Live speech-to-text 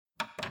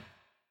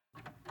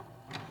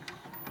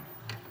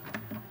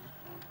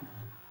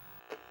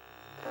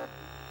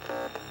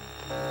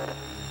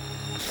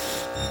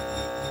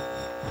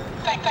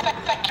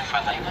for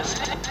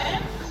listening.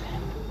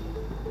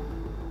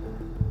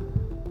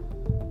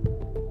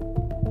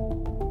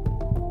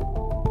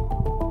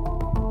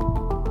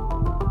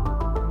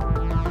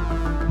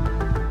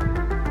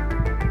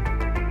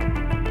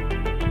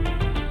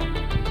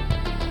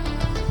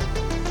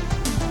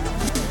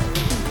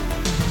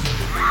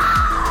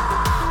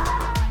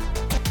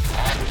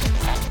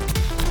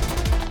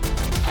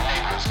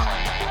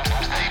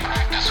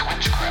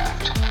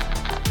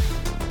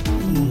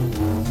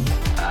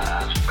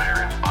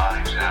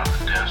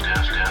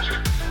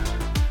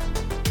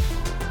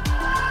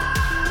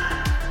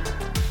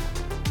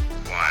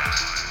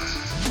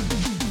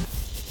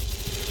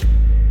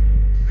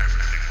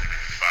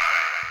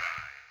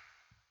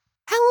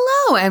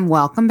 And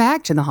welcome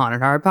back to the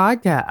Haunted Heart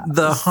Podcast.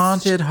 The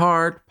Haunted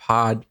Heart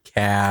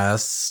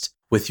Podcast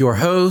with your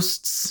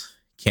hosts,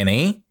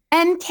 Kenny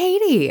and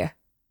Katie.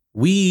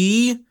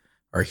 We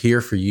are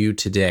here for you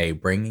today,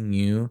 bringing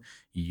you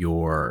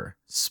your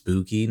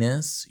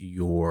spookiness,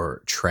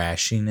 your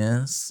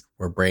trashiness.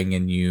 We're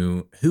bringing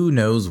you who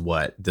knows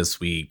what this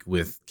week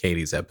with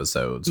Katie's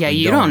episodes. Yeah,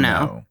 you don't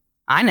know.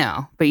 I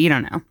know, but you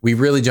don't know. We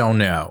really don't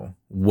know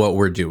what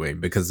we're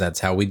doing because that's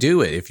how we do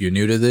it. If you're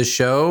new to this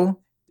show,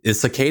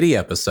 it's a Katie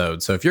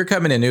episode. So if you're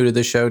coming in new to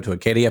the show, to a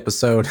Katie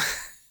episode,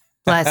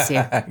 bless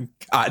you.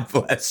 God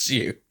bless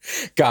you.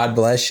 God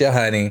bless you,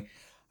 honey.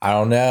 I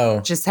don't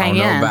know. Just hang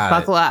in.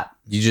 Buckle up.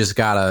 You just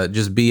gotta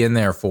just be in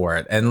there for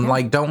it.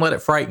 And don't let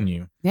it frighten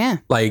you. Yeah.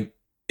 Like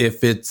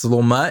if it's a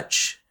little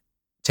much,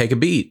 take a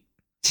beat.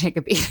 Take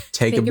a beat.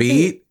 Take a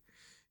beat.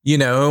 You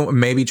know,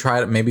 maybe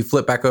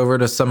flip back over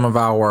to some of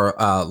our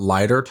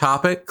lighter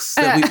topics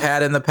that we've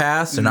had in the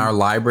past in our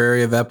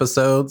library of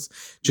episodes.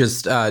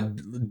 Just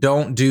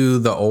don't do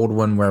the old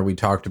one where we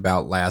talked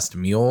about last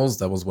meals.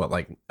 That was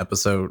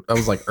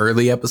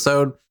early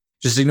episode.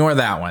 Just ignore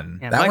that one.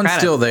 Yeah, that one's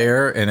still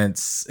there, and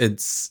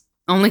it's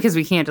only because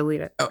we can't delete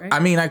it. Right? I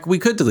mean, we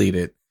could delete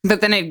it, but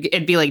then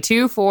it'd be like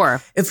 2,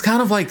 4. It's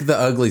kind of like the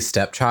ugly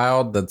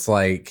stepchild. That's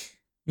like,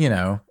 you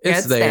know,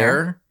 it's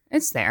there.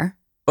 It's there.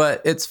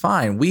 But it's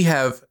fine. We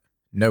have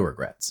no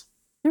regrets.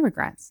 No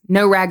regrets.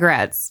 No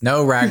regrets.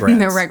 No regrets.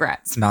 No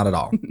regrets. Not at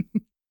all.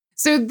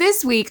 So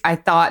this week, I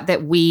thought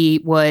that we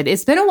would,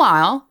 it's been a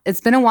while.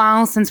 It's been a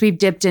while since we've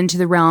dipped into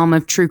the realm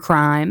of true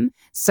crime.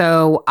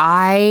 So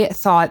I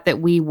thought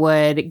that we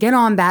would get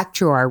on back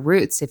to our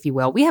roots, if you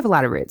will. We have a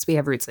lot of roots. We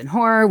have roots in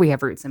horror. We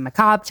have roots in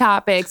macabre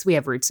topics. We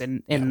have roots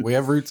in we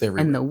have roots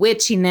everywhere. In the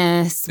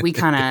witchiness. We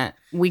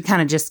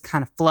kind of just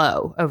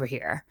flow over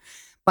here.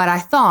 But I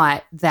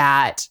thought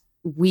that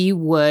we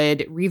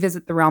would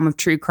revisit the realm of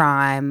true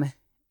crime,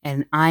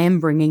 and I am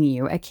bringing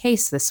you a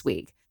case this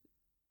week.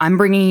 I'm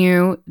bringing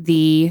you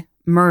the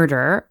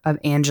murder of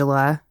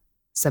Angela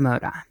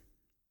Samota.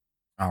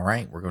 All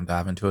right, we're going to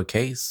dive into a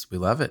case. We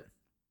love it.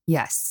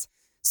 Yes.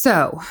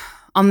 So,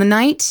 on the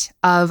night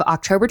of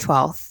October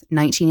 12th,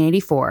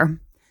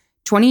 1984,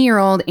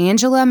 20-year-old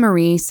Angela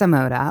Marie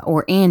Samota,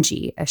 or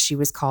Angie, as she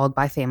was called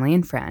by family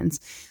and friends,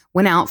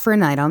 went out for a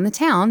night on the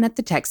town at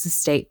the Texas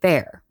State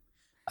Fair.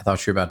 I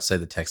thought you were about to say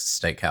the Texas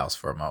Steakhouse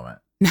for a moment.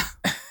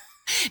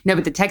 No,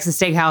 but the Texas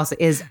Steakhouse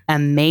is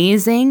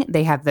amazing.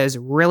 They have those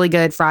really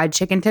good fried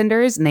chicken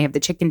tenders, and they have the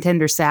chicken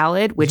tender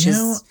salad, which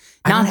is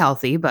not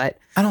healthy, but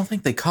I don't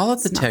think they call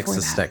it the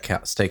Texas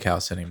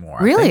Steakhouse anymore.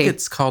 Really? I think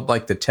it's called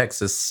like the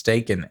Texas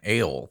Steak and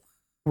Ale.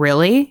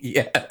 Really?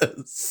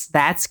 Yes.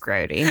 That's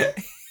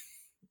grody.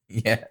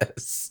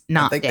 Yes.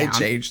 Not I think down. they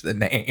changed the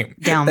name.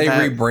 They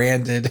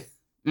rebranded.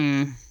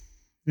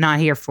 Not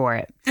here for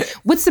it.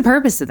 What's the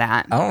purpose of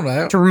that? I don't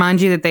know. To remind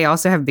you that they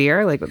also have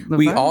beer?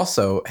 We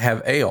also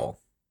have ale.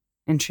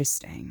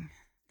 Interesting.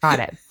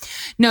 Got it.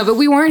 No, but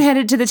we weren't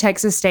headed to the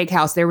Texas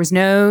Steakhouse. There was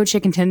no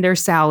chicken tender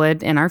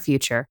salad in our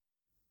future.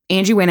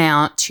 Angie went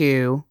out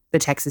to the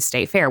Texas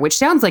State Fair, which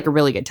sounds like a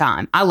really good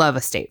time. I love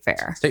a state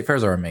fair. State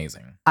fairs are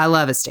amazing. I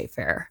love a state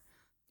fair.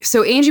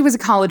 So Angie was a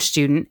college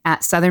student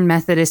at Southern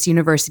Methodist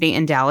University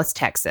in Dallas,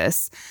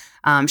 Texas.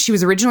 She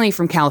was originally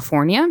from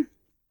California.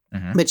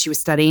 Mm-hmm. But she was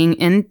studying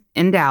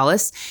in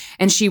Dallas,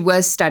 and she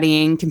was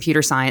studying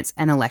computer science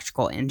and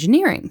electrical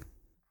engineering.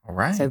 All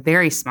right. So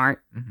very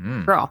smart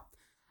girl.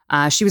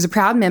 She was a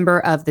proud member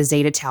of the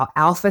Zeta Tau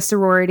Alpha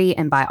sorority,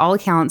 and by all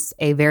accounts,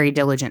 a very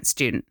diligent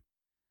student.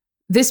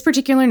 This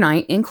particular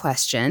night in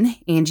question,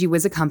 Angie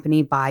was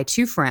accompanied by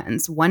 2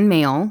 friends, one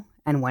male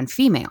and one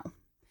female.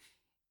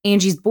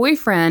 Angie's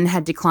boyfriend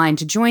had declined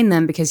to join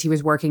them because he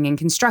was working in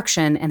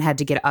construction and had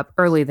to get up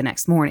early the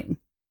next morning.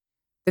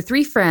 The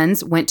 3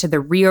 friends went to the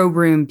Rio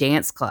Room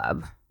Dance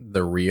Club.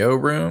 The Rio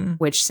Room?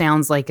 Which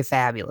sounds like a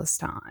fabulous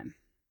time.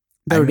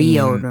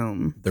 Rio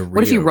Room.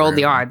 What if you rolled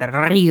the R? The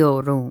Rio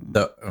Room.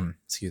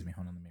 Excuse me,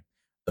 hold on.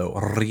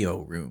 The Rio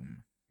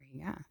Room.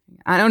 Yeah.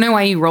 I don't know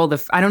why you rolled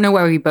I don't know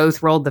why we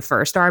both rolled the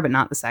first R, but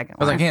not the second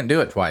one. Because I can't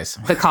do it twice.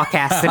 The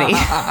caucasity.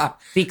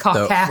 The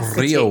caucasity.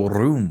 The Rio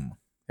Room.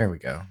 There we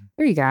go.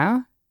 There you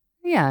go.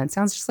 Yeah, it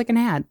sounds just like an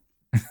ad.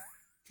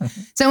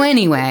 So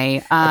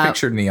anyway. I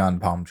pictured neon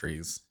palm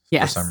trees.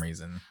 for some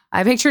reason.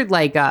 I pictured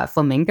like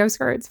flamenco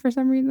skirts for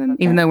some reason,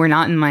 even though we're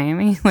not in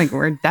Miami. Like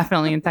we're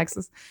definitely in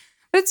Texas.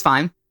 But it's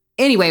fine.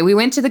 Anyway, we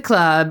went to the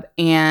club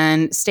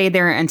and stayed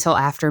there until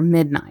after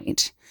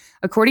midnight.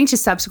 According to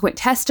subsequent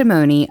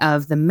testimony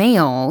of the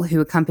male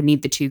who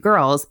accompanied the two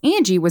girls,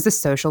 Angie was a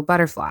social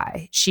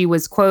butterfly. She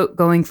was, quote,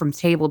 going from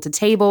table to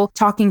table,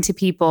 talking to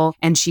people,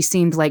 and she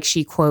seemed like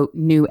she, quote,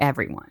 knew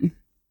everyone.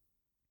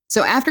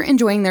 So after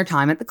enjoying their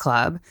time at the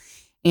club,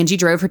 Angie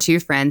drove her two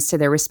friends to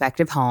their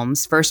respective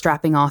homes, first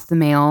dropping off the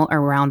male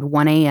around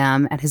 1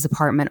 a.m. at his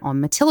apartment on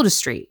Matilda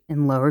Street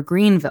in Lower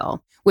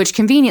Greenville, which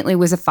conveniently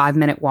was a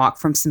 5-minute walk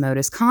from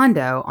Samota's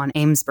condo on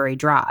Amesbury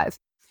Drive.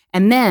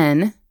 And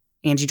then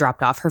Angie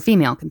dropped off her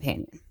female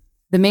companion.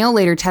 The male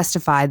later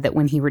testified that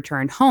when he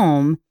returned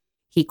home,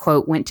 he,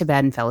 quote, went to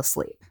bed and fell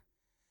asleep.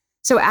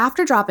 So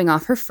after dropping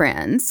off her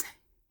friends,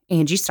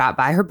 Angie stopped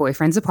by her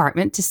boyfriend's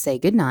apartment to say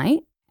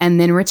goodnight and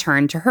then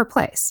returned to her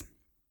place.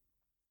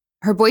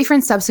 Her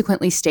boyfriend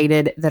subsequently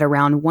stated that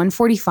around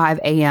 1:45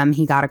 a.m.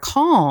 he got a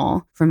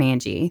call from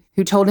Angie,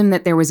 who told him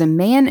that there was a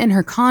man in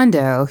her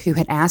condo who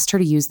had asked her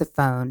to use the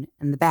phone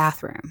in the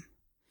bathroom.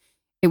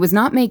 It was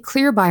not made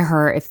clear by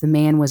her if the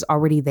man was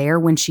already there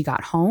when she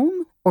got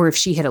home or if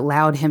she had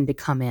allowed him to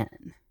come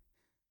in.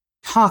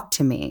 "Talk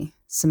to me,"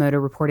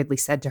 Samota reportedly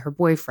said to her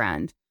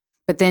boyfriend,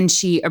 but then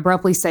she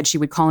abruptly said she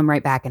would call him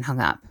right back and hung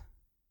up.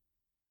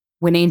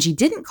 When Angie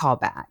didn't call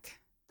back,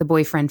 the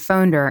boyfriend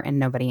phoned her and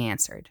nobody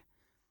answered.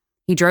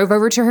 He drove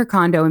over to her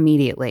condo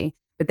immediately,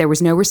 but there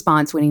was no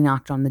response when he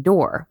knocked on the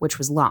door, which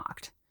was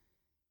locked.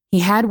 He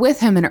had with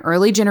him an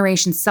early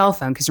generation cell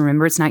phone, because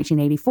remember, it's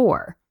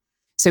 1984.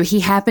 So he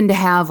happened to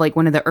have like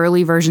one of the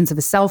early versions of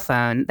a cell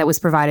phone that was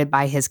provided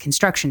by his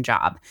construction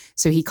job.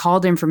 So he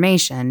called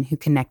information who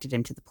connected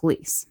him to the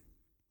police.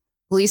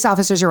 Police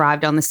officers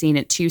arrived on the scene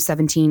at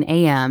 2:17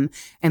 a.m.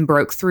 and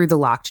broke through the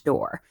locked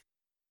door.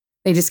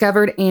 They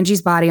discovered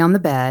Angie's body on the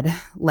bed,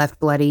 left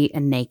bloody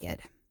and naked.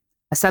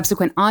 A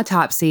subsequent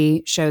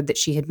autopsy showed that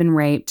she had been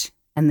raped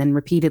and then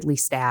repeatedly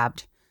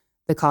stabbed,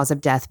 the cause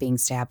of death being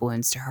stab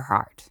wounds to her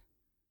heart.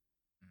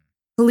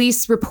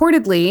 Police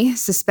reportedly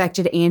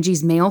suspected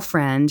Angie's male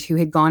friend who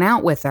had gone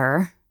out with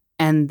her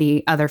and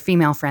the other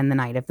female friend the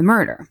night of the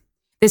murder.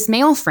 This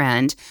male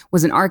friend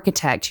was an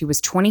architect who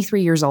was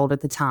 23 years old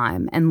at the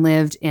time and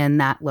lived in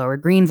that Lower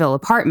Greenville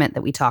apartment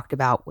that we talked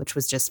about, which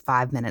was just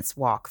 5 minutes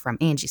walk from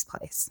Angie's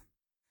place.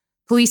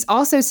 Police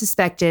also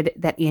suspected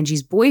that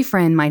Angie's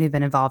boyfriend might have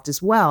been involved as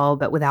well,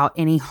 but without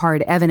any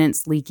hard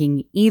evidence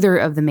linking either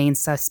of the main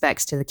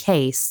suspects to the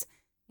case,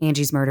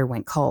 Angie's murder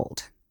went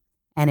cold.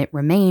 And it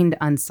remained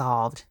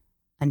unsolved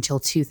until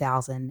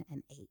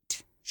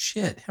 2008.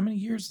 Shit, how many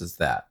years is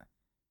that?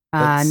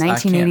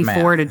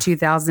 1984 to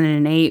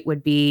 2008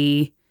 would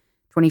be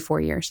 24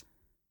 years.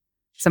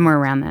 Somewhere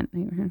around that.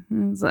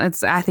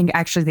 I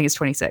actually think it's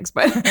 26,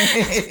 but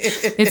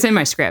it's in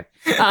my script.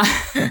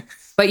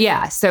 But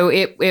yeah, so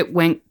it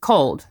went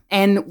cold.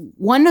 And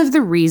one of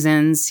the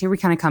reasons, here we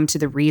kind of come to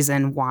the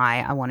reason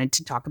why I wanted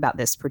to talk about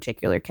this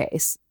particular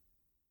case.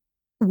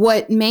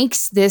 What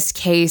makes this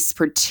case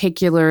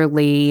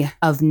particularly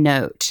of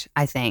note,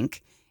 I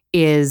think,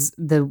 is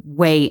the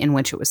way in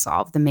which it was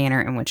solved, the manner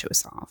in which it was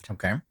solved.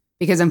 Okay.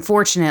 Because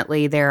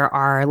unfortunately, there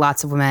are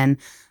lots of women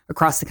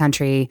across the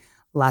country,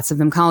 lots of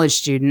them college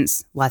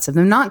students, lots of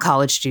them not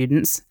college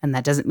students, and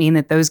that doesn't mean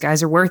that those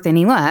guys are worth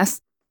any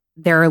less.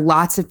 There are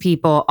lots of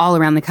people all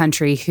around the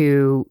country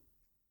who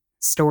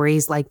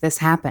stories like this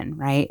happen,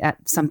 right?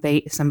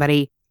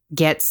 Somebody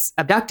gets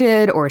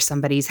abducted or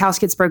somebody's house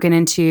gets broken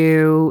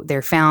into,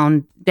 they're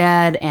found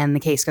dead, and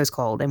the case goes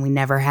cold. And we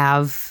never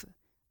have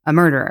a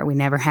murderer. We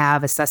never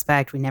have a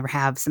suspect. We never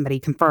have somebody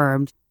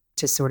confirmed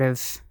to sort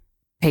of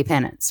pay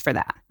penance for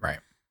that. Right.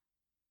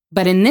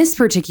 But in this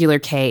particular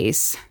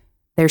case,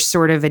 there's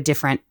sort of a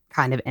different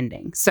kind of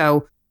ending.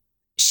 So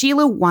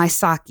Sheila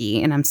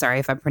Wysocki, and I'm sorry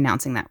if I'm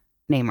pronouncing that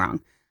name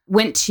wrong,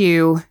 went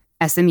to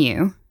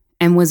SMU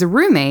and was a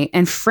roommate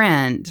and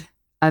friend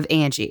of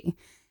Angie.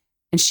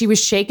 And she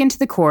was shaken to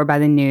the core by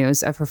the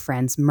news of her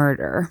friend's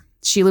murder.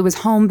 Sheila was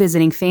home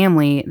visiting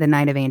family the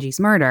night of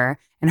Angie's murder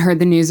and heard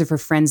the news of her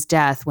friend's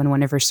death when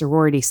one of her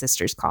sorority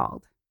sisters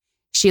called.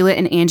 Sheila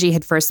and Angie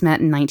had first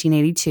met in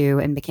 1982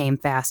 and became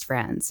fast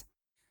friends.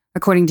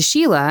 According to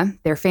Sheila,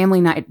 their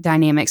family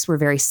dynamics were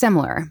very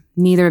similar.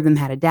 Neither of them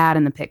had a dad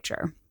in the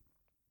picture.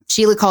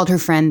 Sheila called her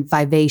friend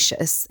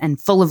vivacious and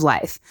full of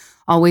life,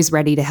 always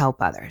ready to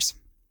help others.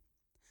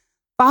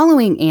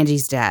 Following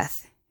Angie's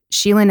death,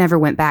 Sheila never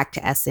went back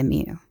to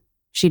SMU.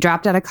 She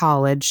dropped out of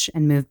college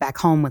and moved back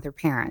home with her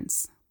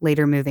parents,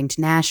 later moving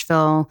to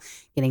Nashville,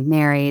 getting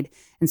married,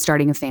 and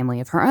starting a family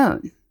of her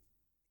own.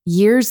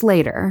 Years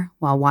later,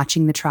 while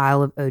watching the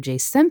trial of O.J.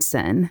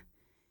 Simpson,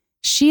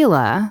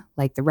 Sheila,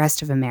 like the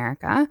rest of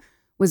America,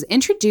 was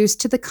introduced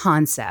to the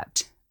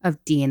concept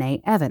of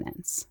DNA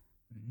evidence.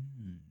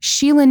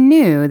 Sheila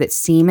knew that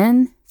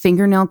semen,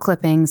 fingernail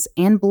clippings,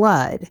 and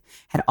blood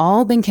had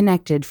all been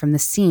connected from the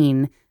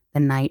scene the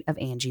night of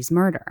Angie's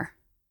murder.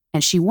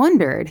 And she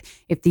wondered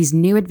if these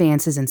new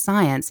advances in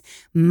science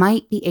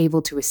might be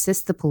able to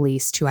assist the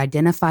police to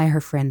identify her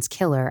friend's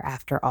killer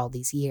after all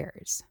these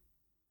years.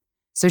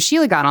 So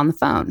Sheila got on the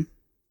phone.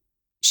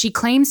 She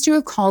claims to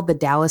have called the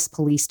Dallas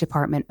Police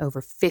Department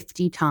over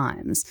 50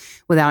 times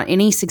without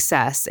any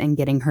success in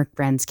getting her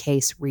friend's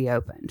case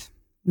reopened.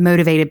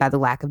 Motivated by the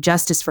lack of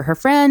justice for her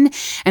friend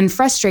and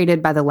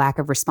frustrated by the lack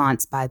of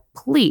response by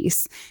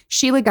police,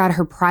 Sheila got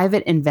her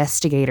private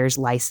investigator's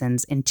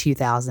license in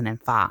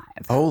 2005.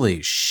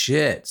 Holy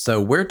shit. So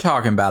we're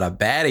talking about a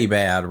baddie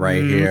bad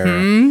right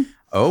here.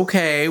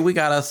 Okay, we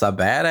got us a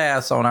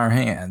badass on our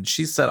hands.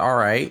 She said, all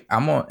right,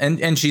 I'm on,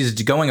 and she's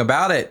going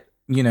about it,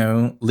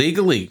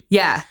 legally.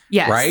 Yeah.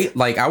 Yes. Right?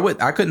 Like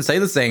I couldn't say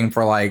the same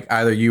for like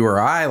either you or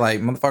I, like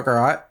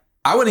motherfucker,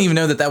 I wouldn't even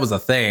know that was a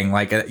thing.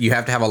 Like you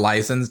have to have a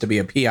license to be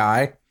a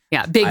PI.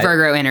 Yeah, big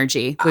Virgo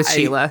energy with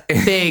Sheila.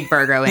 Big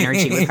Virgo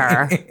energy with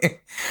her.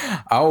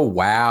 Oh,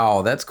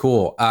 wow. That's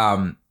cool.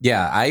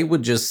 Yeah, I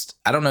would just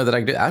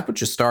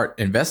start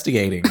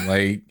investigating.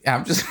 Like,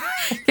 I'm just...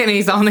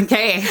 Kenny's on the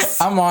case.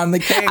 I'm on the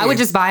case. I would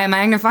just buy a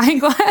magnifying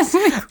glass.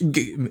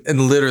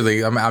 And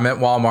literally, I'm at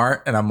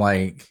Walmart and I'm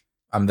like,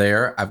 I'm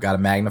there. I've got a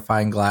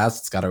magnifying glass.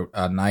 It's got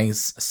a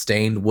nice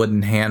stained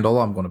wooden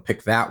handle. I'm going to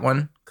pick that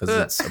one because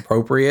it's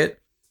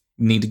appropriate.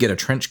 You need to get a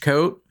trench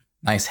coat,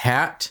 nice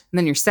hat. And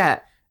then you're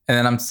set. And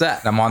then I'm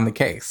set. I'm on the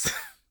case.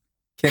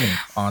 Kenny,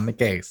 on the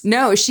case.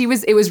 No,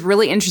 it was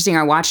really interesting.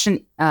 I watched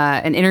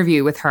an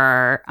interview with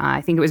her.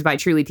 I think it was by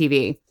Truly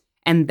TV.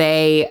 And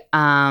they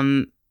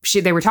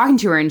were talking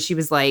to her and she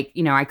was like,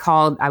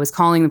 I was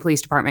calling the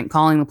police department.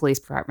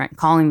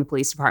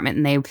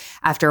 And they,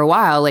 after a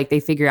while, like they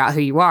figure out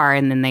who you are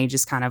and then they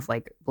just kind of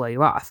like blow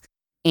you off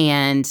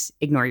and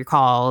ignore your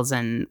calls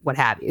and what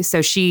have you.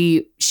 So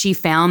she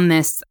found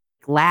this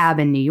lab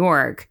in New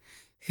York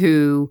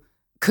who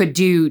could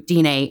do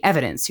DNA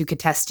evidence, who could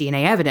test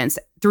DNA evidence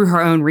through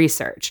her own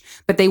research.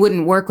 But they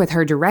wouldn't work with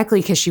her directly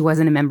because she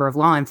wasn't a member of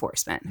law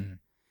enforcement. Mm.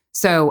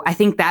 So I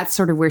think that's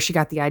sort of where she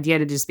got the idea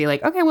to just be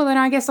like, okay, well, then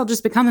I guess I'll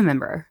just become a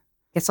member.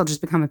 I guess I'll just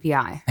become a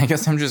PI. I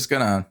guess I'm just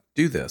going to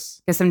do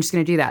this. Guess I'm just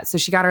going to do that. So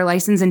she got her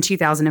license in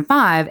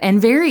 2005.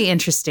 And very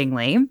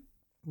interestingly,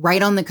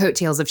 right on the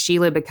coattails of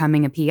Sheila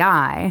becoming a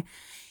PI,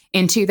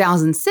 in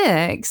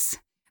 2006,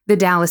 the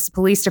Dallas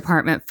Police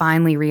Department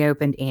finally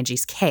reopened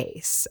Angie's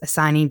case,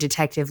 assigning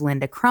Detective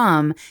Linda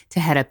Crum to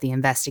head up the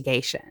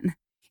investigation.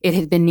 It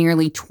had been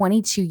nearly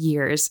 22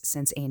 years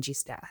since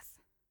Angie's death.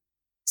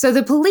 So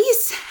the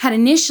police had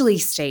initially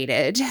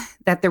stated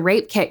that the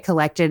rape kit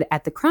collected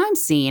at the crime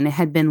scene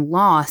had been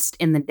lost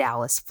in the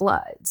Dallas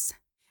floods.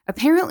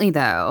 Apparently,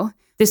 though,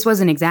 this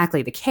wasn't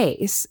exactly the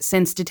case,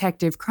 since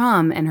Detective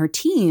Crum and her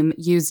team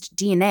used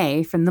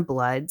DNA from the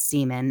blood,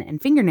 semen,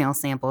 and fingernail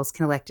samples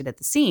collected at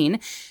the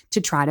scene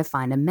to try to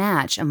find a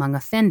match among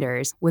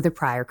offenders with a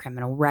prior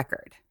criminal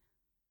record.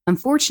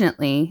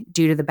 Unfortunately,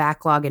 due to the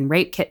backlog in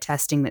rape kit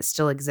testing that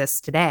still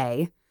exists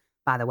today,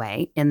 by the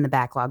way, in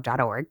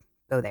thebacklog.org,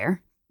 go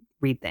there,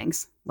 read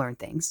things, learn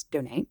things,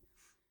 donate.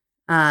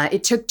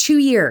 It took 2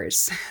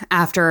 years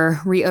after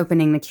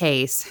reopening the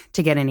case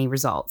to get any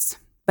results.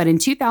 But in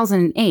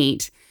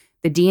 2008,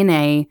 the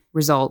DNA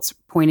results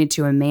pointed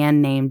to a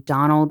man named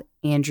Donald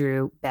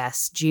Andrew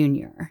Bess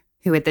Jr.,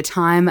 who at the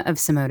time of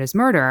Samota's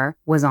murder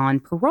was on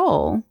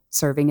parole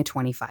serving a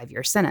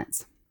 25-year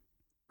sentence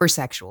for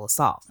sexual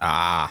assault.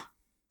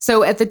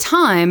 So at the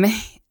time,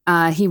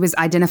 he was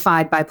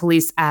identified by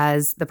police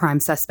as the prime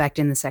suspect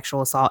in the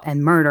sexual assault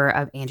and murder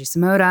of Angie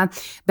Samota.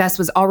 Bess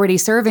was already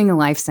serving a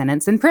life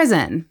sentence in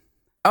prison.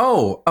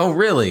 Oh,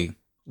 really?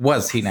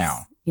 Was he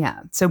now?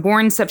 Yeah. So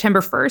born September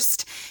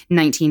 1st,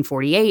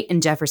 1948 in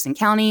Jefferson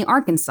County,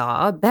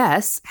 Arkansas,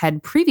 Bess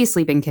had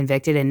previously been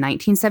convicted in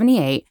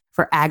 1978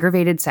 for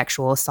aggravated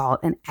sexual assault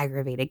and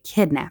aggravated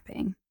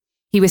kidnapping.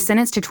 He was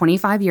sentenced to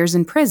 25 years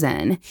in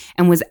prison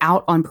and was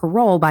out on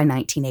parole by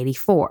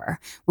 1984,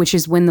 which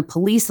is when the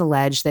police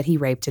alleged that he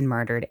raped and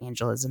murdered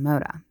Angela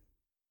Samota.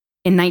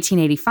 In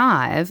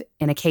 1985,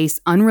 in a case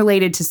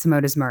unrelated to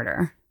Samota's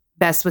murder,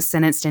 Bess was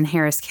sentenced in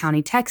Harris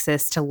County,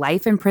 Texas, to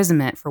life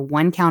imprisonment for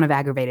 1 count of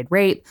aggravated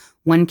rape,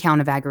 1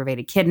 count of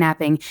aggravated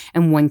kidnapping,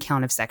 and 1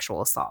 count of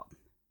sexual assault.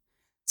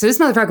 So this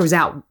motherfucker was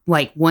out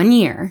like 1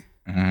 year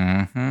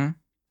and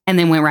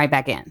then went right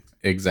back in.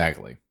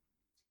 Exactly.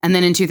 And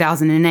then in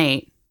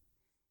 2008,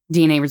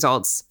 DNA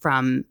results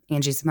from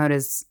Angie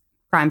Samota's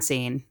crime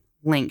scene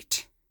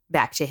linked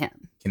back to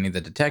him. Kenny,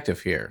 the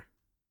detective here,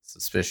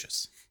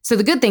 suspicious. So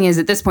the good thing is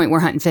at this point, we're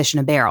hunting fish in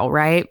a barrel,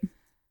 right?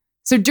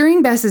 So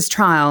during Bess's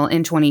trial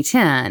in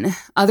 2010,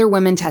 other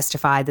women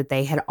testified that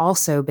they had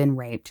also been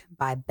raped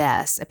by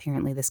Bess.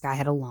 Apparently, this guy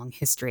had a long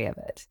history of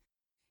it.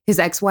 His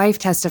ex-wife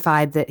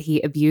testified that he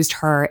abused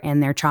her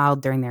and their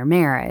child during their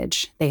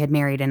marriage. They had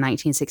married in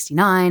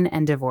 1969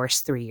 and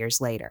divorced 3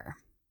 years later.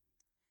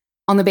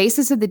 On the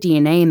basis of the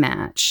DNA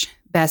match,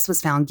 Bess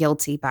was found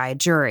guilty by a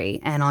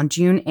jury, and on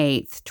June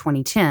 8th,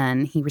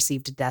 2010, he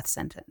received a death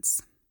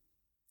sentence.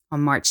 On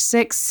March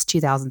 6,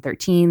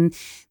 2013,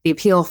 the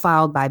appeal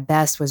filed by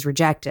Bess was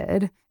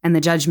rejected, and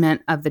the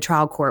judgment of the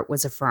trial court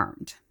was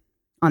affirmed.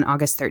 On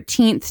August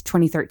 13th,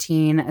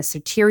 2013, a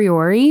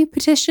certiorari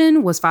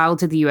petition was filed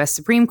to the U.S.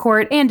 Supreme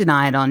Court and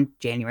denied on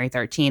January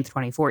 13th,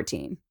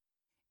 2014.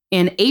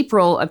 In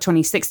April of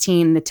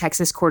 2016, the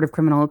Texas Court of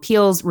Criminal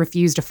Appeals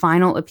refused a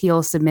final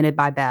appeal submitted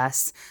by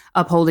Bess,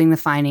 upholding the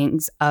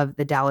findings of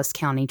the Dallas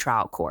County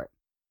Trial Court.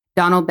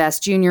 Donald Bess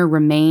Jr.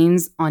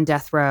 remains on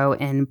death row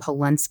in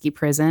Polunsky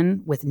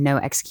Prison with no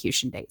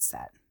execution date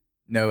set.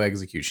 No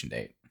execution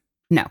date.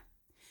 No.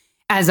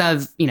 As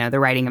of, the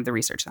writing of the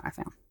research that I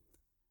found.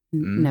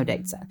 No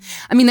date set.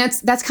 I mean,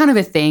 that's kind of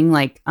a thing.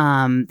 Like,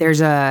 there's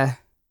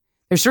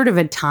sort of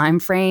a time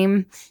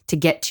frame to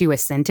get to a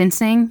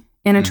sentencing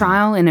in a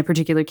trial in a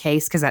particular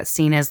case, because that's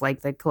seen as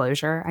like the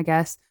closure, I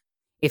guess,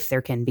 if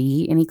there can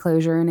be any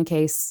closure in a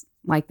case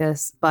like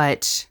this.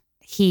 But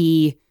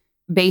he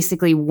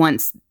basically,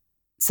 once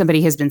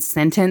somebody has been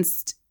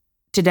sentenced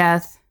to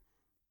death,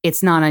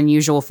 it's not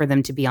unusual for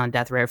them to be on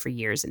death row for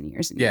years and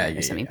years and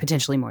years. I mean,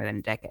 potentially more than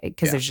a decade,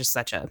 because there's just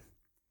such a,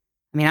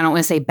 I mean, I don't want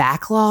to say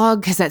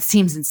backlog because that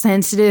seems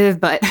insensitive,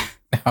 but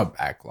a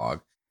backlog.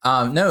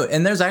 No,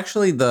 and there's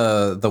actually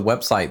the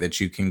website that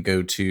you can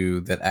go to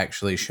that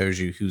actually shows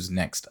you who's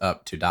next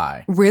up to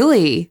die.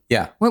 Really?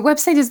 Yeah. What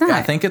website is that? Yeah,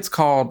 I think it's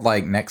called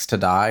like Next to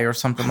Die or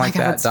something like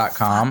that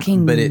 .com.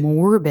 But it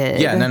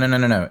morbid. Yeah,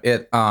 no.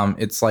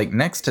 It's like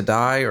Next to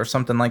Die or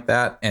something like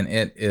that, and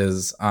it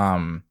is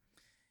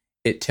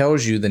it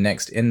tells you the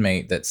next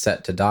inmate that's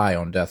set to die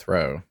on death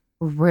row.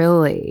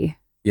 Really?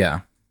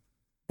 Yeah.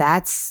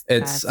 That's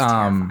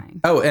terrifying.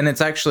 Oh, and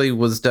it's actually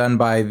was done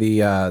by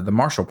the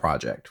Marshall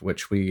Project,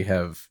 which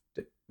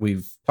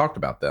we've talked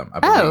about them, I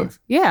believe.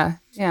 Oh, yeah.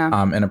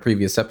 In a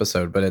previous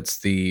episode, but it's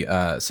the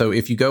so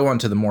if you go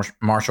onto the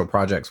Marshall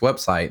Project's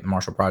website,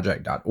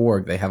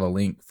 marshallproject.org, they have a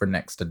link for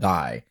Next to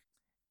Die,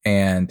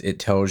 and it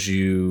tells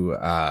you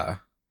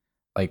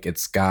like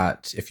it's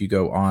got, if you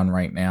go on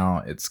right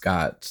now, it's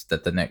got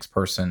that the next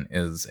person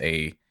is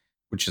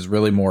which is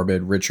really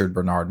morbid. Richard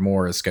Bernard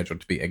Moore is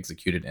scheduled to be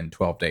executed in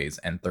 12 days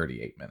and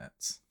 38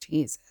 minutes.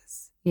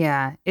 Jesus.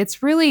 Yeah. It's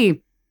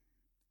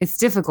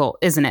difficult,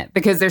 isn't it?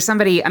 Because there's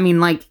somebody, I mean,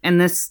 like in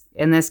this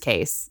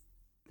case,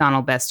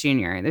 Donald Bess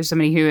Jr., there's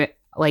somebody who,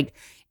 like,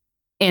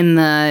 in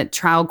the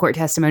trial court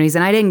testimonies,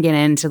 and I didn't get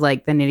into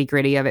like the nitty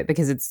gritty of it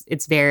because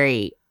it's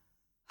very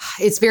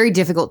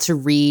difficult to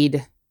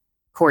read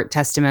court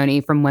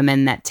testimony from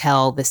women that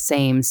tell the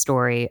same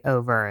story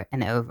over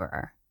and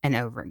over and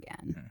over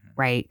again.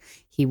 Right?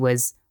 He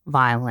was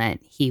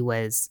violent. He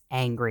was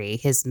angry.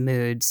 His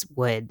moods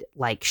would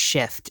like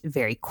shift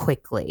very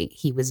quickly.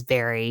 He was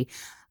very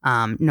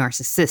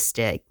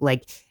narcissistic.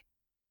 Like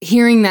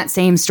hearing that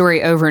same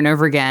story over and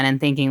over again and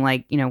thinking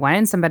like,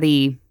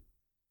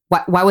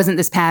 why wasn't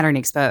this pattern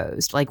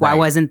exposed? Like, why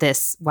wasn't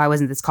this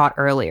caught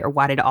earlier?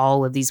 Why did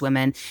all of these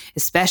women,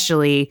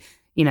 especially,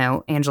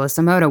 Angela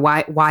Samota,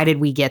 why did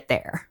we get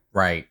there?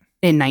 Right.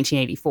 In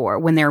 1984,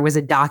 when there was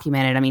a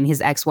documented, I mean, his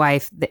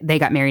ex-wife, they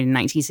got married in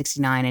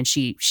 1969, and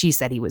she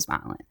said he was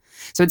violent.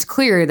 So it's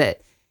clear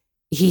that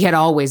he had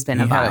always been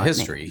a violent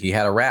history. Man. He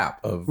had a rap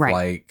of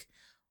like,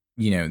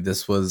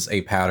 this was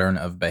a pattern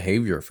of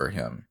behavior for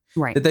him.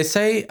 Right. Did they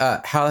say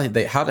how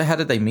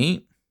did they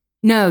meet?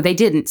 No, they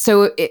didn't.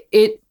 So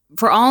it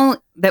for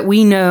all that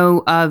we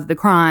know of the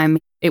crime,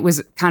 it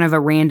was kind of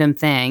a random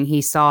thing.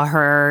 He saw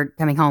her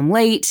coming home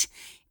late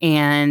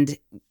and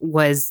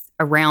was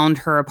around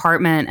her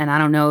apartment. And I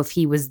don't know if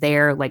he was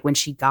there like when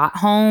she got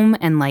home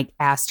and like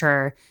asked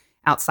her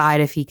outside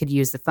if he could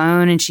use the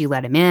phone and she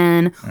let him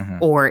in,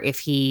 or if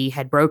he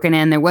had broken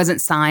in. There wasn't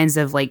signs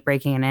of like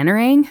breaking and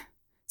entering.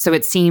 So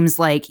it seems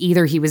like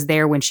either he was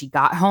there when she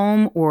got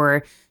home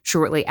or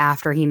shortly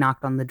after he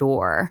knocked on the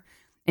door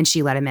and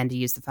she let him in to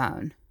use the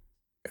phone.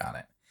 Got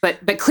it.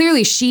 But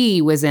clearly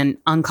she was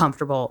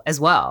uncomfortable as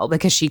well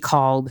because she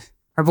called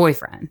her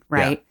boyfriend,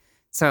 right? Yeah.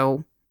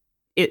 So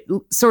it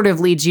sort of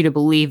leads you to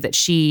believe that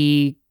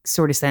she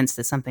sort of sensed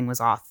that something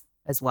was off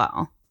as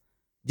well.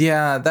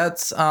 Yeah,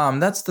 that's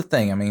the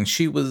thing. I mean,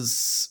 she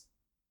was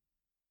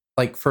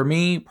like, for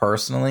me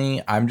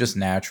personally, I'm just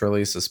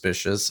naturally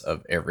suspicious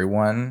of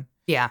everyone.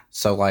 Yeah.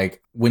 So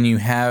like when you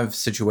have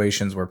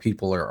situations where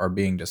people are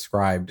being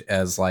described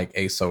as like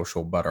a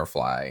social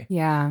butterfly.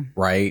 Yeah.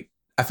 Right.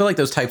 I feel like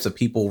those types of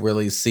people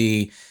really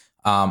see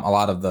a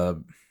lot of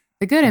the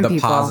good in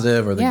people,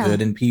 positive or the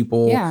good in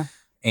people. Yeah.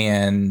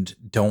 And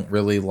don't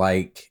really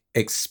like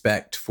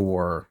expect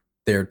for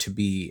there to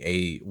be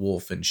a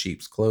wolf in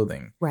sheep's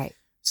clothing. Right.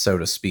 So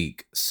to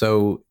speak.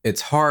 So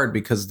it's hard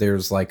because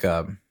there's like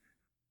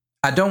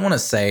I don't want to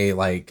say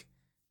like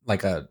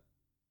a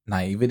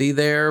naivety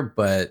there,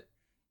 but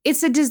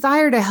it's a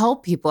desire to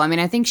help people. I mean,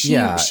 I think she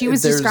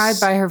was described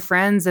by her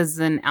friends as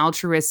an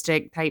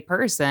altruistic type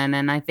person.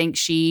 And I think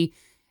she,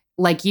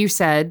 like you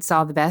said,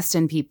 saw the best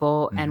in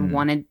people and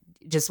wanted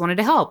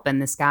to help.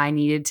 And this guy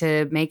needed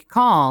to make a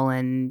call.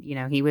 And,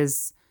 he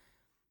was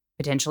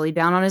potentially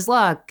down on his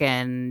luck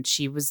and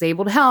she was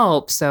able to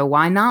help. So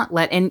why not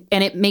and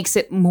it makes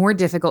it more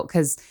difficult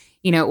because,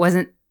 it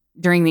wasn't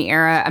during the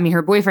era, I mean,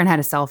 her boyfriend had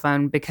a cell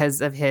phone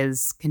because of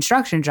his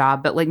construction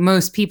job, but like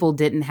most people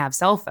didn't have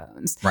cell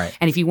phones. Right.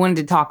 And if you wanted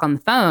to talk on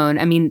the phone,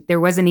 I mean, there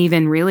wasn't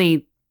even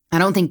really, I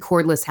don't think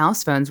cordless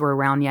house phones were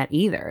around yet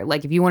either.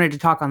 Like if you wanted to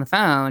talk on the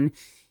phone,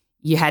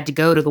 you had to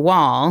go to the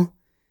wall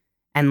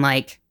and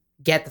like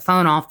get the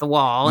phone off the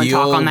wall and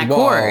talk on that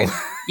cord.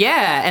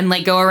 Yeah. And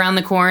like go around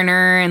the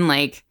corner and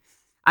like,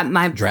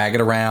 drag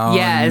it around.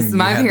 Yes,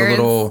 my parents.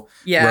 The little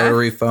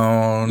rotary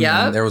phone.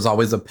 Yeah. There was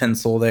always a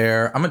pencil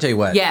there. I'm gonna tell you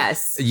what.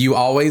 Yes. You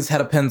always had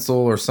a pencil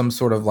or some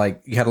sort of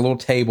like, you had a little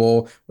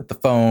table with the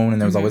phone,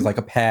 and there was always like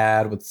a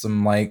pad with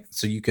some like,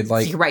 so you could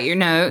like write your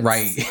notes.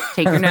 Right.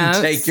 Take your notes.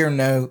 Take your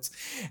notes.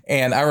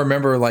 And I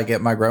remember like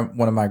at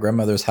one of my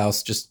grandmother's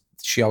house,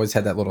 she always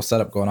had that little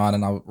setup going on,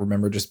 and I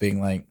remember just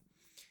being like,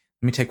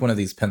 let me take one of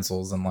these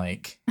pencils and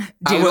like,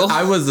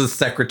 I was a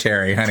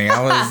secretary, honey.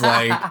 I was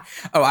like,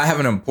 oh, I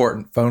have an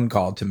important phone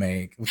call to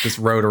make with this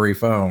rotary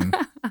phone.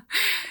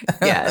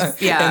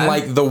 Yes. Yeah. And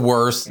like the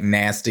worst,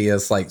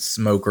 nastiest, like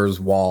smoker's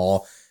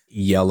wall,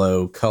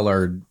 yellow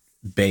colored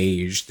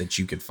beige that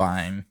you could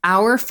find.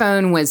 Our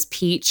phone was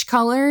peach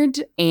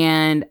colored.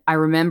 And I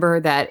remember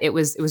that it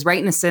was right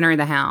in the center of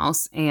the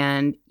house.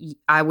 And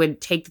I would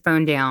take the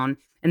phone down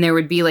and there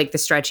would be like the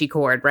stretchy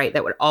cord, right?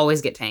 That would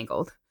always get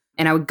tangled.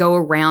 And I would go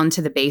around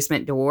to the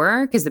basement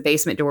door because the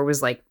basement door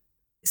was like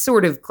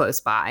sort of close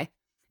by.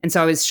 And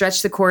so I would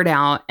stretch the cord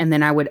out and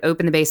then I would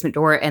open the basement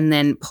door and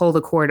then pull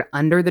the cord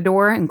under the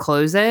door and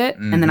close it.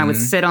 Mm-hmm. And then I would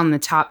sit on the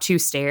top 2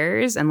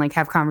 stairs and like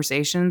have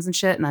conversations and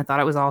shit. And I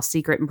thought it was all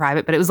secret and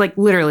private, but it was like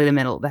literally the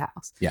middle of the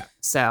house. Yeah.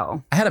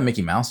 So I had a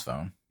Mickey Mouse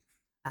phone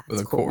with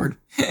a cord.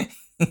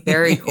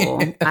 Very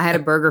cool. I had a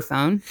burger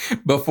phone.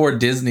 Before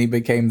Disney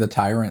became the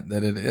tyrant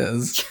that it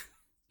is.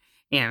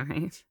 Yeah,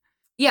 right.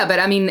 Yeah, but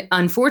I mean,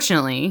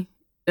 unfortunately,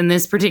 in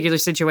this particular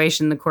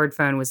situation, the cord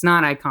phone was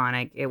not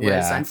iconic. It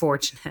was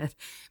unfortunate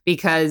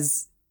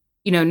because,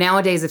 you know,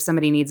 nowadays, if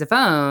somebody needs a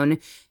phone,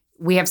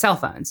 we have cell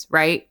phones,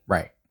 right?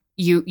 Right.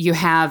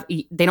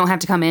 They don't have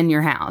to come in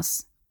your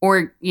house.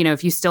 Or, you know,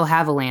 if you still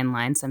have a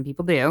landline, some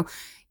people do,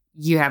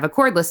 you have a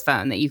cordless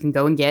phone that you can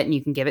go and get and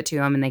you can give it to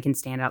them and they can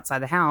stand outside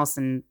the house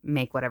and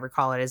make whatever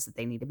call it is that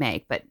they need to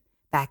make. But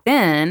back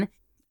then,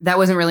 that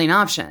wasn't really an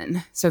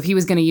option. So if he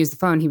was going to use the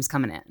phone, he was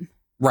coming in.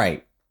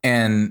 Right.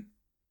 And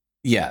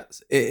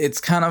yes, it's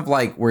kind of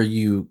like where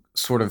you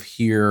sort of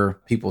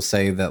hear people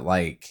say that,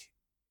 like,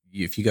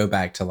 if you go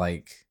back to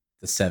like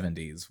the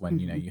 70s when,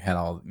 you know, you had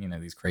all, you know,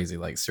 these crazy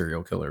like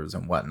serial killers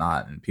and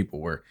whatnot, and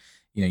people were,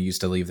 you know, used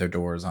to leave their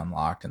doors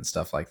unlocked and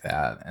stuff like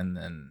that. And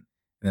then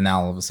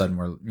now all of a sudden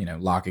we're, you know,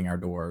 locking our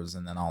doors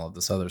and then all of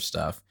this other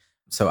stuff.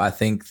 So I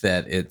think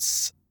that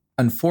it's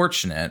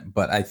unfortunate,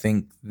 but I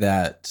think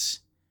that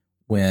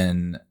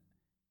when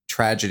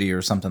tragedy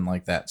or something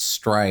like that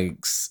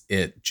strikes,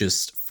 it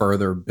just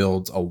further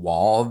builds a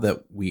wall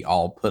that we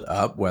all put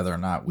up, whether or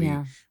not we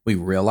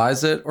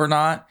realize it or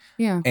not.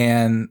 Yeah.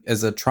 And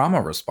as a trauma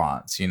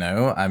response, you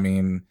know, I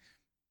mean,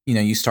 you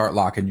know, you start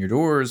locking your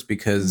doors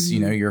because,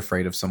 you know, you're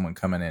afraid of someone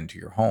coming into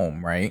your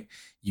home, right?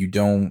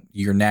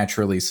 You're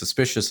naturally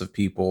suspicious of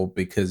people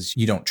because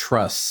you don't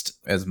trust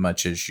as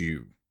much as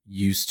you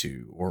used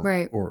to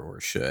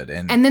or should.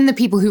 And then the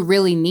people who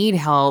really need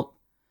help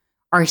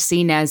are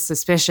seen as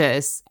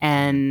suspicious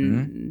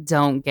and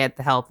don't get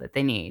the help that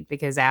they need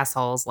because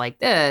assholes like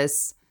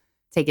this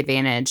take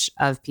advantage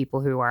of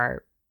people who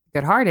are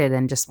good-hearted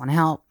and just want to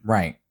help.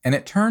 Right. And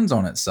it turns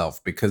on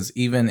itself because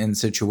even in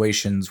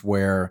situations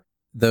where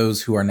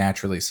those who are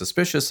naturally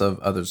suspicious of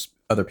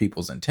other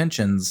people's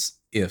intentions,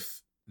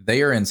 if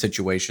they are in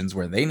situations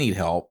where they need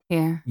help,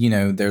 you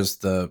know, there's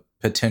the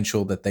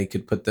potential that they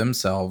could put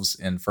themselves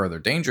in further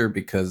danger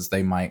because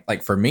they might,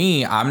 like for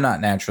me, I'm not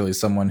naturally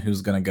someone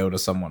who's going to go to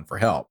someone for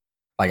help.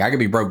 Like I could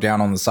be broke down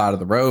on the side of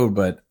the road,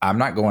 but I'm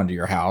not going to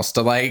your house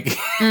to like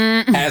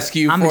ask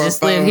you I'm for just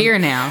a phone. Live here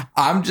now.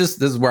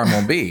 This is where I'm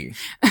going to be.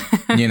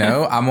 You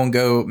know, I'm going to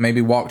go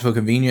maybe walk to a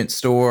convenience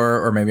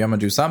store or maybe I'm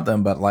going to do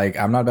something, but like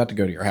I'm not about to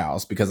go to your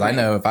house because I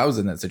know if I was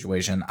in that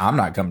situation, I'm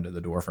not coming to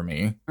the door for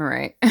me. All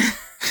right.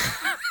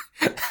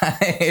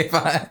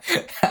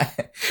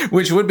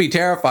 Which would be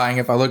terrifying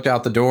if I looked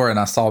out the door and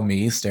I saw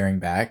me staring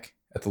back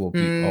at the little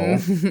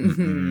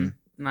peephole.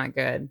 Not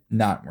good.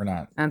 We're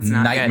not. That's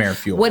not nightmare good.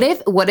 fuel. What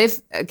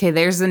if? Okay,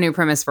 there's the new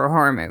premise for a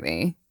horror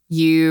movie.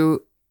 Your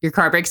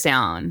car breaks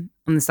down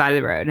on the side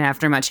of the road, and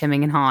after much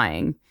hemming and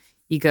hawing,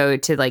 you go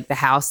to like the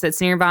house that's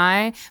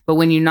nearby. But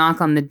when you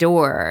knock on the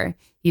door,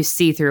 you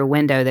see through a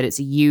window that it's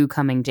you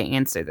coming to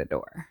answer the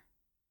door.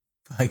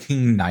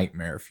 Fucking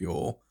nightmare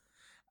fuel.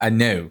 I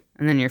know.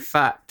 And then you're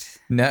fucked.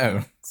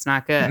 No. It's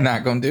not good. I'm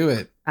not going to do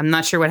it. I'm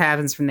not sure what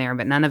happens from there,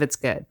 but none of it's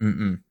good.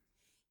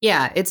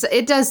 Yeah,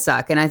 it does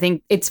suck. And I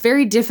think it's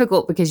very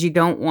difficult because you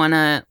don't want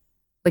to,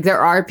 like there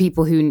are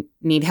people who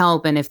need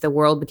help. And if the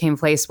world became a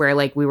place where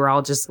like we were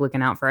all just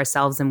looking out for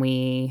ourselves and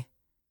we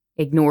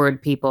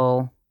ignored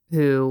people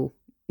who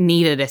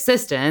needed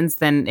assistance,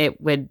 then it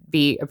would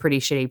be a pretty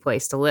shitty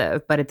place to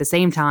live. But at the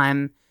same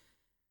time,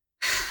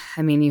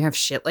 I mean, you have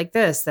shit like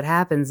this that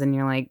happens and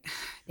you're like,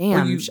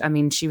 damn, I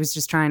mean, she was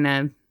just trying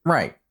to.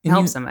 Right.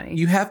 help somebody.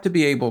 You have to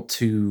be able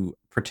to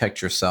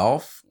protect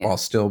yourself while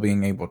still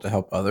being able to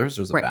help others.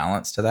 There's a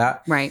balance to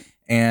that. Right.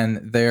 And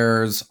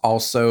there's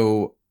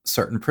also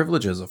certain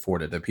privileges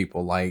afforded to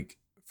people, like,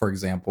 for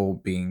example,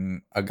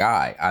 being a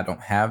guy. I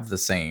don't have the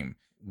same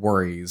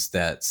worries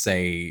that,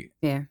 say,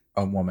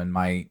 a woman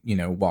might,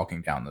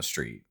 walking down the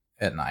street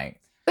at night.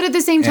 But at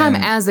the same time,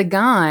 as a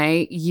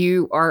guy,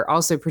 you are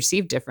also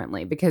perceived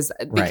differently because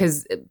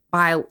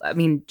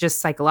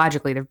just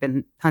psychologically, there have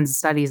been tons of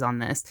studies on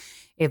this.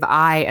 If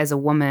I, as a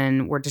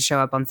woman, were to show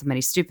up on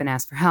somebody's stoop and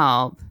ask for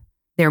help,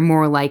 they're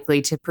more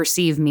likely to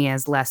perceive me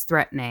as less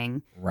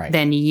threatening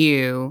than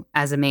you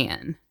as a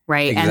man.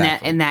 Right.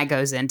 Exactly. And that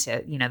goes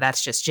into,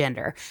 that's just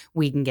gender.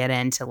 We can get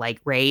into like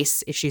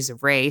race, issues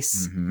of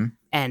race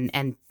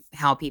and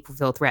how people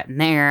feel threatened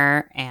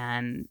there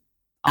and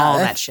all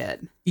that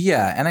shit.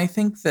 Yeah. And I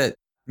think that,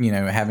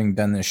 having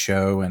done this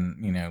show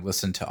and,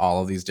 listened to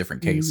all of these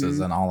different cases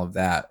and all of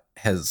that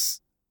has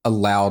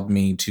allowed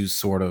me to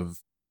sort of,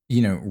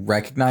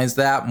 recognize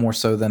that more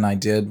so than I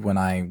did when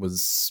I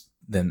was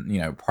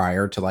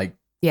prior to like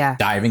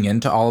diving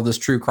into all of this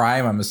true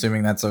crime. I'm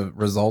assuming that's a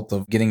result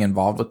of getting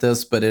involved with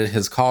this, but it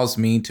has caused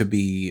me to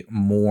be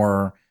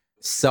more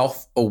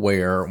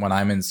self-aware when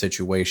I'm in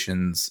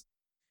situations.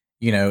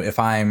 If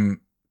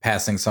I'm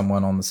passing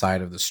someone on the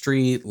side of the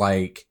street,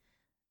 like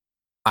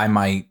I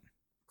might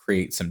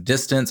create some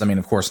distance. I mean,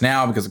 of course,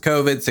 now because of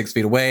COVID, 6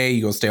 feet away,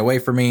 you go stay away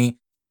from me.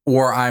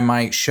 Or I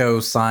might show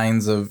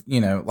signs of,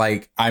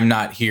 like I'm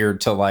not here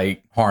to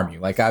like harm you.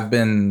 Like I've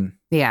been.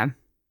 Yeah.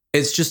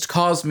 It's just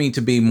caused me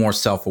to be more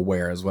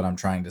self-aware is what I'm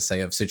trying to say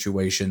of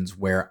situations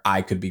where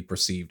I could be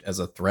perceived as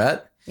a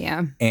threat.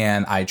 Yeah.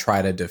 And I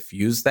try to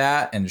diffuse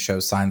that and show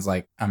signs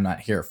like I'm not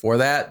here for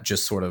that,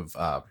 just sort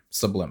of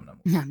subliminal.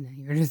 I'm not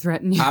here to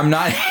threaten you. I'm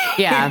not.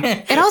 Yeah.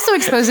 It also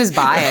exposes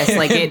bias.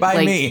 Like it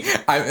by me.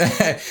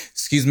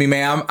 Excuse me,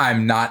 ma'am.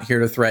 I'm not here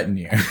to threaten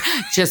you.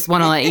 Just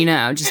want to let you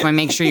know. Just want to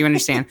make sure you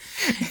understand.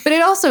 But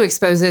it also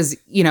exposes,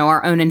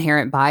 our own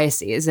inherent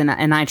biases. And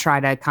I try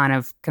to kind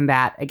of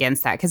combat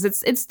against that because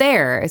it's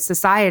there.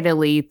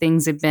 Societally,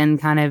 things have been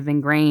kind of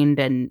ingrained.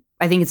 And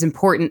I think it's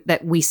important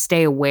that we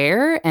stay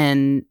aware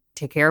and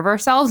take care of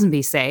ourselves and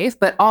be safe,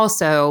 but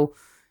also,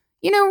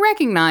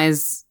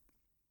 recognize,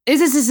 is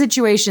this a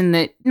situation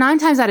that 9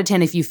 times out of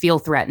 10, if you feel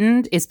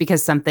threatened, it's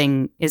because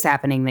something is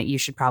happening that you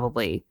should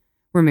probably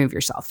remove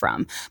yourself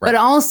from. Right. But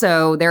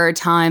also there are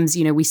times,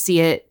 we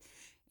see it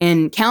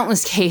in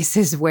countless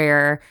cases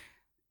where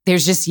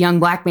there's just young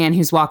Black man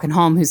who's walking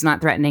home who's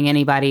not threatening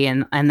anybody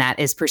and that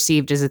is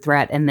perceived as a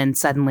threat. And then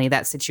suddenly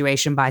that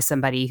situation by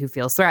somebody who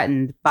feels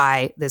threatened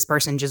by this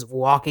person just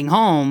walking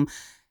home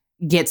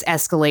gets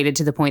escalated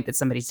to the point that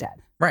somebody's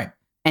dead. Right.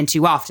 And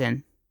too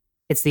often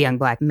it's the young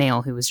Black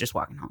male who was just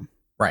walking home.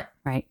 Right.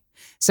 Right.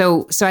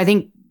 So I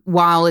think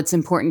while it's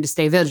important to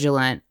stay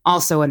vigilant,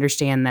 also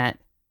understand that,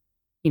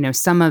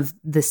 some of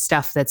the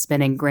stuff that's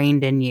been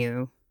ingrained in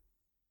you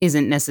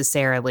isn't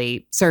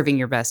necessarily serving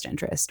your best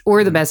interest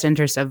or the best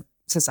interest of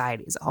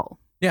society as a whole.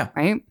 Yeah.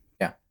 Right?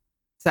 Yeah.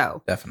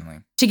 So definitely.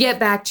 To get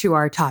back to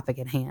our topic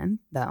at hand,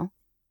 though,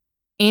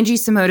 Angie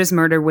Samota's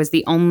murder was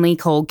the only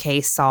cold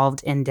case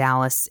solved in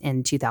Dallas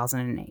in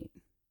 2008,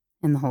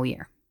 in the whole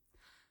year.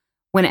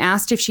 When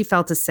asked if she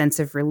felt a sense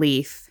of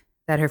relief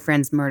that her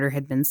friend's murder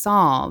had been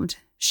solved,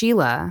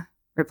 Sheila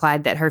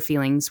replied that her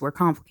feelings were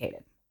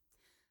complicated.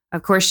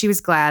 Of course, she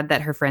was glad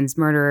that her friend's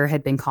murderer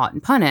had been caught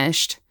and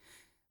punished,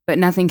 but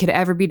nothing could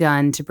ever be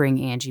done to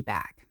bring Angie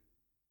back.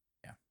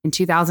 Yeah. In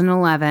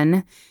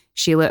 2011,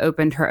 Sheila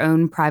opened her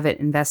own private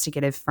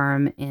investigative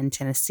firm in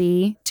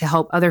Tennessee to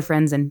help other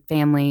friends and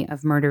family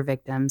of murder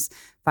victims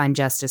find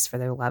justice for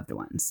their loved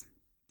ones.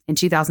 In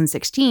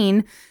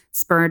 2016,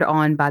 spurred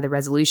on by the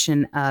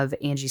resolution of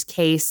Angie's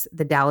case,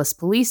 the Dallas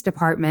Police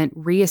Department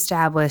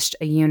reestablished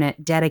a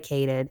unit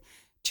dedicated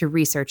to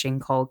researching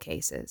cold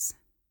cases.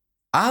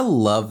 I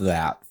love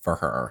that for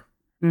her.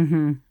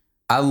 Mm-hmm.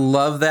 I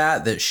love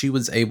that she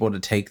was able to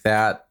take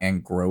that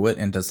and grow it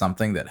into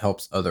something that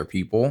helps other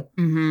people,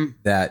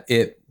 that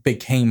it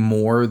became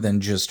more than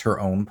just her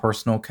own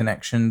personal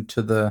connection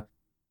to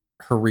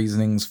her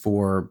reasonings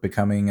for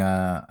becoming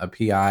a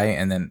PI,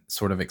 and then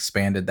sort of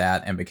expanded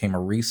that and became a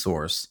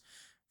resource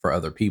for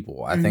other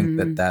people. I think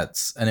that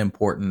that's an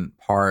important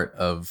part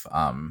of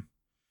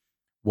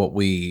what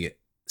we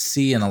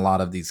see in a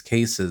lot of these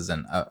cases.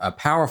 And a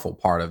powerful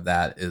part of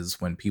that is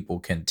when people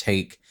can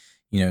take,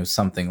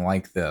 something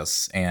like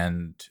this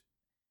and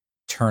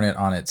turn it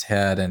on its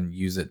head and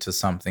use it to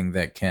something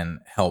that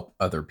can help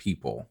other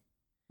people.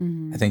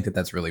 I think that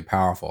that's really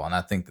powerful. And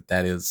I think that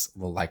that is,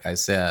 well, like I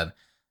said,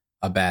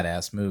 a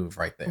badass move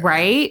right there.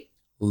 Right?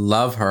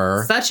 Love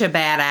her. Such a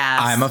badass.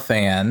 I'm a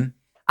fan.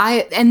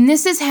 And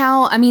this is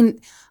how,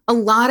 a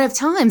lot of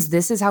times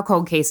this is how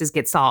cold cases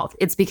get solved.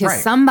 It's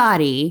because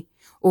somebody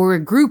or a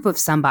group of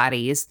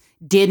somebodies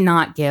did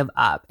not give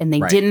up, and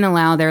they didn't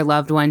allow their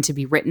loved one to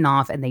be written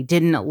off, and they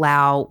didn't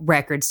allow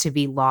records to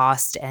be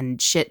lost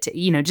and shit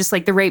to, just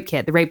like the rape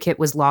kit. The rape kit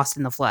was lost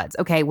in the floods.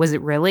 Okay, was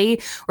it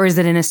really? Or is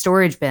it in a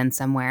storage bin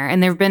somewhere?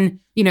 And there have been,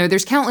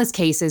 there's countless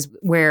cases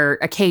where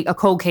a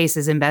cold case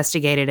is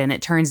investigated, and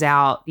it turns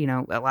out,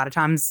 a lot of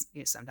times,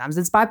 sometimes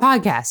it's by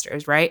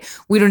podcasters, right?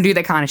 We don't do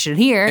that kind of shit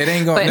here. It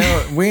ain't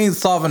going, we ain't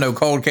solving no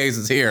cold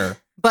cases here.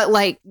 But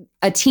like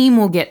a team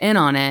will get in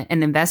on it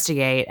and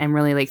investigate and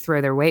really like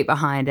throw their weight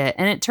behind it.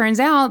 And it turns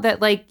out that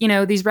like,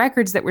 these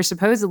records that were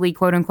supposedly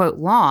quote unquote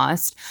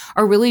lost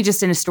are really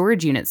just in a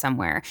storage unit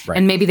somewhere. Right.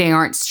 And maybe they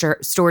aren't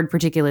stored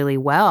particularly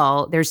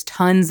well. There's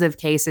tons of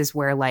cases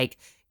where like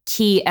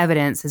key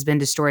evidence has been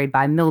destroyed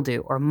by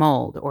mildew or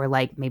mold, or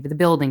like maybe the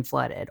building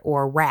flooded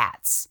or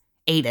rats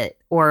ate it,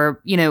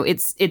 or,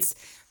 it's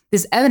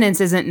this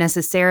evidence isn't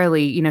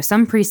necessarily,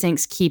 some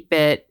precincts keep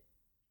it,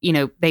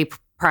 they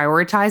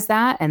prioritize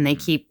that, and they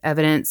keep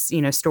evidence,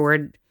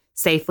 stored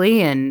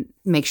safely and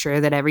make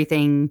sure that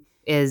everything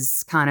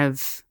is kind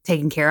of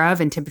taken care of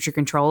and temperature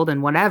controlled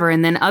and whatever.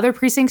 And then other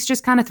precincts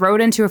just kind of throw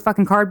it into a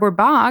fucking cardboard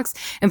box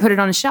and put it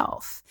on a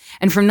shelf.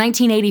 And from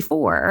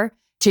 1984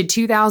 to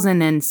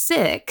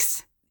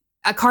 2006,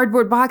 a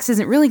cardboard box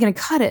isn't really going to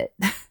cut it.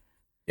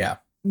 Yeah.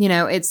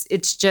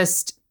 It's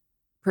just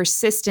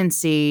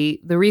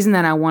persistency. The reason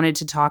that I wanted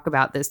to talk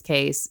about this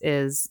case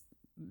is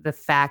the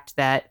fact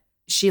that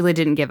Sheila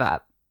didn't give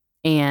up.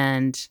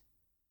 And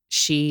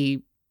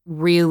she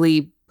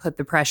really put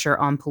the pressure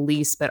on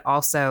police, but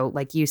also,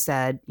 like you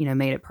said,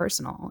 made it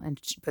personal, and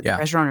she put the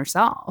pressure on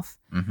herself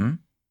and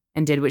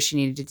did what she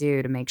needed to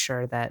do to make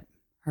sure that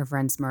her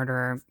friend's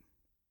murderer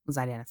was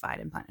identified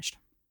and punished.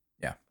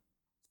 Yeah.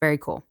 Very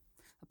cool.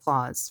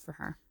 Applause for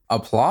her.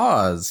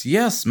 Applause.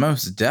 Yes,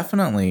 most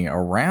definitely.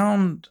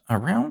 Around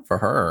for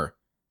her.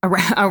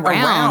 Around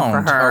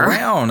for her.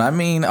 Around. I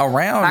mean,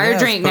 around. Buy a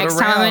drink next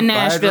time I'm in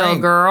Nashville,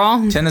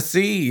 girl.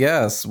 Tennessee,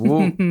 yes.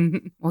 We'll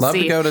love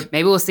see. to go to.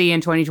 Maybe we'll see you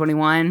in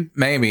 2021.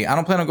 Maybe. I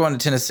don't plan on going to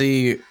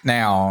Tennessee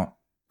now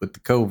with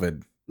the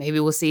COVID. Maybe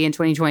we'll see you in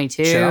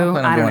 2022. Shit, I don't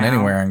plan on going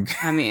anywhere.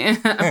 I mean,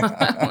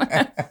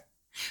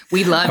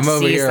 we'd love to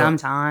see you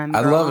sometime.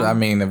 I'd love it. I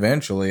mean,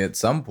 eventually at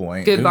some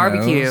point. Good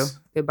barbecue. Knows?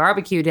 Good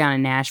barbecue down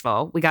in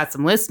Nashville. We got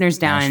some listeners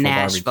down in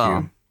Nashville.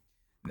 Barbecue.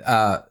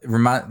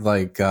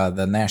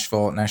 The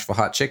Nashville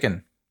hot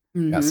chicken.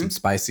 Got some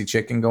spicy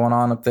chicken going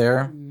on up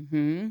there.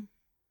 I'm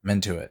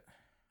into it.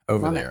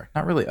 Love there. It.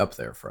 Not really up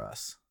there for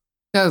us.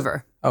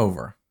 Over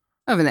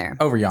there.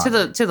 Over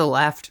yonder. To the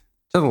left.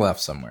 To the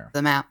left somewhere.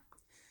 The map.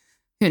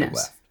 Who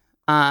knows?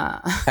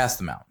 Past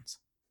the mountains.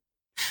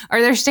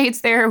 Are there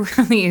states there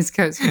on the East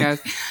Coast? Who knows?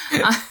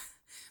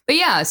 But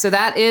yeah, so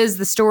that is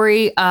the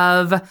story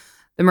of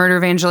the murder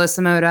of Angela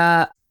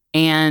Samota.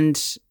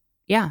 And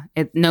yeah,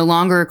 it no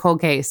longer a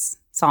cold case.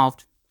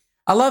 Solved.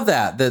 I love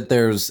that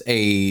there's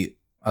a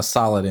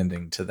solid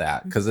ending to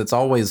that, because it's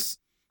always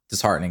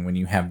disheartening when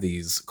you have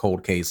these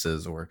cold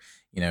cases, or,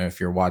 if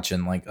you're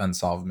watching like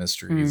Unsolved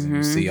Mysteries and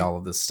you see all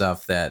of this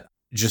stuff that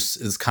just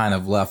is kind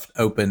of left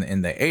open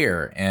in the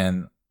air.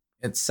 And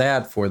it's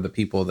sad for the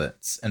people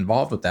that's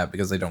involved with that,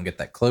 because they don't get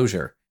that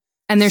closure.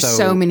 And there's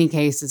so many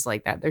cases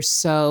like that.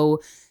 There's a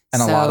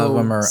lot of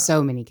them are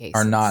so many cases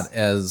are not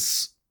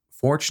as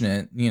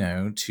fortunate,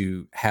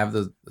 to have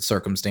the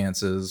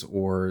circumstances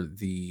or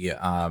the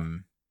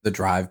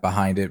drive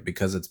behind it,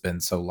 because it's been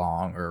so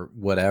long or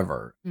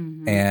whatever.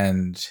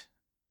 And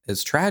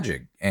it's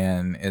tragic.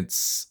 And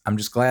I'm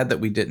just glad that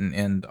we didn't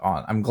end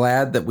on. I'm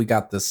glad that we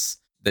got this,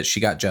 that she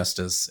got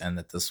justice, and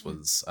that this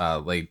was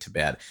laid to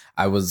bed.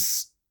 I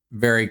was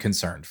very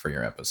concerned for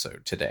your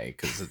episode today,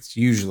 because it's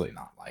usually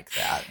not like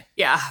that.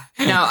 Yeah.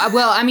 No.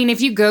 Well, I mean,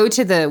 if you go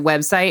to the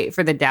website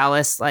for the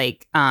Dallas,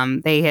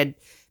 they had,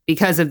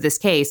 because of this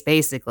case,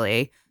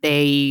 basically,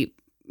 they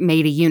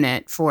made a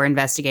unit for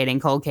investigating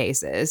cold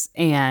cases.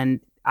 And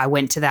I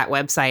went to that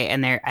website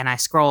and I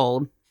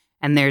scrolled,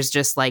 and there's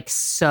just like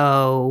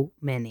so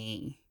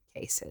many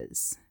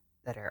cases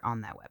that are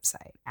on that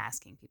website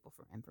asking people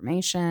for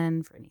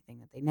information, for anything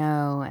that they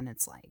know. And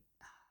it's like,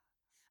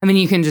 I mean,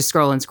 you can just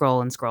scroll and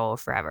scroll and scroll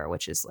forever,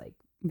 which is like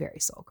very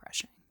soul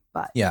crushing.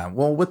 But yeah,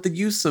 well, with the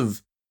use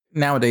of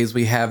nowadays,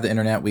 we have the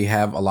internet, we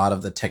have a lot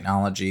of the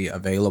technology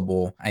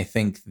available. I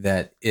think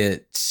that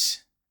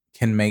it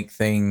can make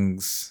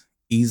things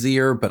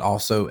easier, but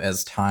also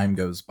as time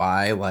goes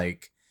by,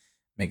 like,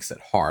 makes it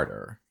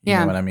harder. You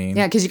know what I mean?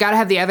 Yeah, because you got to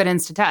have the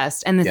evidence to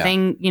test. And the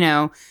thing,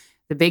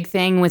 the big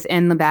thing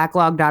within the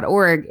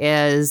backlog.org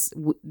is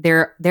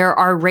there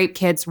are rape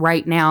kits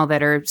right now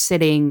that are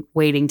sitting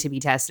waiting to be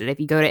tested. If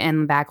you go to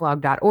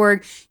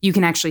nbacklog.org, you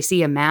can actually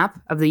see a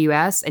map of the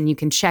U.S. and you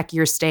can check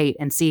your state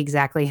and see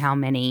exactly how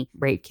many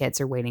rape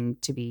kits are waiting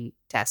to be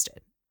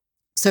tested.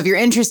 So if you're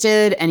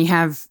interested and you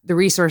have the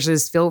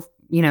resources,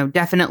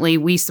 definitely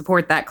we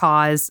support that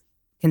cause.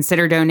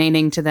 Consider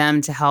donating to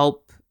them to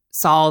help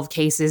solve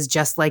cases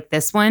just like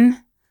this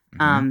one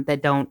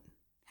that don't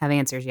have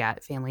answers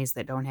yet, families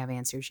that don't have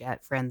answers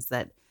yet, friends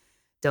that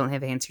don't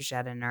have answers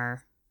yet and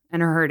are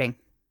hurting.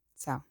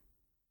 So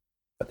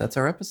But that's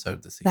our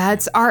episode this evening.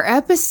 That's our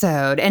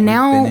episode. And We've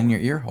now been in your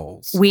ear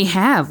holes. We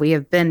have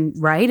been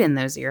right in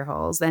those ear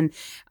holes, and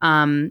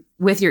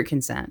with your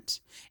consent.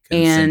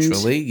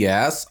 Consensually, and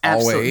yes,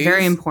 always.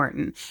 Very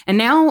important. And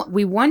now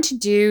we want to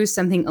do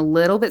something a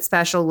little bit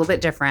special, a little bit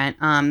different.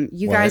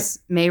 You guys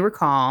may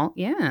recall,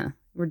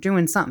 we're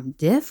doing something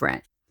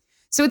different.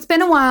 So it's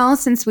been a while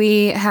since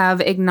we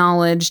have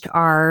acknowledged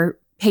our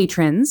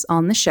patrons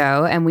on the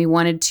show, and we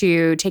wanted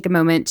to take a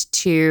moment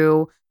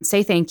to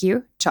say thank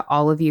you to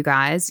all of you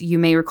guys. You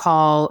may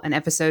recall an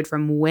episode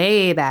from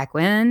way back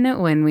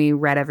when we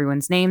read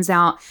everyone's names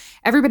out.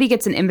 Everybody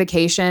gets an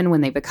invocation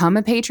when they become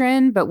a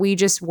patron, but we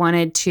just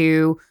wanted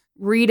to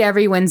read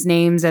everyone's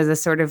names as a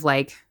sort of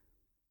like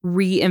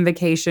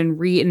re-invocation,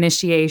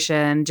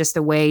 re-initiation, just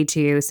a way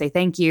to say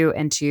thank you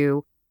and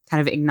to kind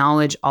of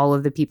acknowledge all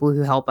of the people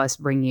who help us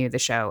bring you the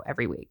show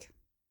every week.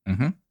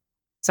 Mm-hmm.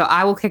 So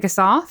I will kick us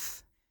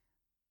off.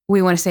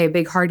 We want to say a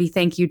big hearty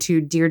thank you to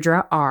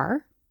Deirdre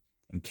R.,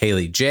 and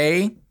Kaylee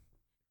J.,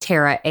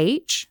 Tara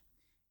H.,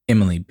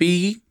 Emily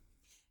B.,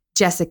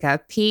 Jessica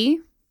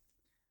P.,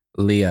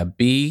 Leah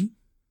B.,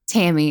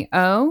 Tammy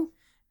O.,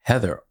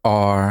 Heather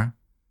R.,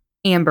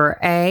 Amber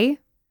A.,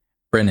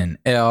 Brennan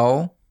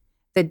L.,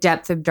 The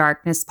Depth of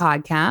Darkness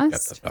podcast,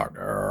 Depth of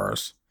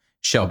Darkness,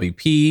 Shelby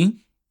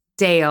P.,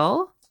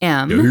 Dale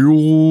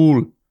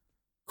M.,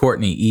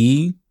 Courtney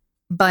E.,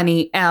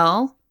 Bunny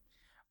L.,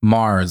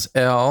 Mars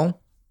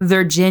L.,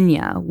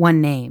 Virginia,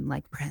 one name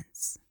like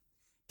Prince,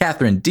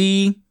 Catherine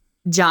D.,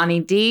 Johnny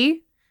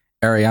D.,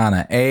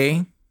 Ariana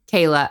A.,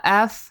 Kayla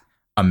F.,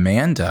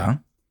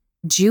 Amanda,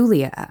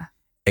 Julia,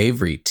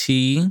 Avery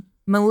T.,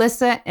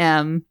 Melissa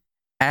M.,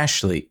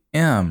 Ashley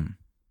M.,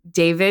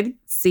 David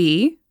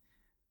C.,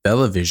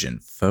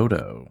 Bellavision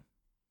Photo,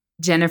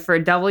 Jennifer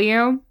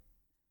W.,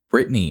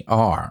 Brittany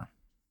R.,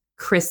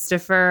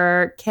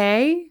 Christopher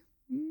K.,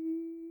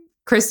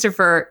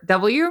 Christopher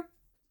W.,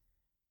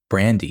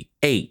 Brandy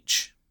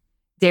H.,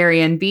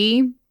 Darian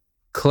B.,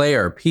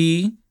 Claire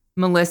P.,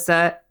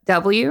 Melissa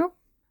W.,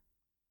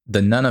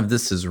 The None of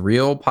This Is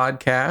Real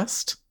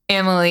podcast,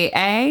 Emily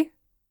A.,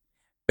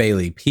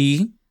 Bailey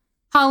P.,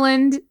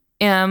 Holland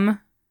M.,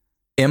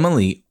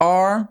 Emily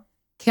R.,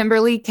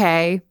 Kimberly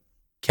K.,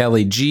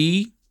 Kelly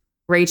G.,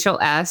 Rachel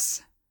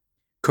S.,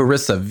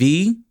 Carissa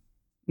V.,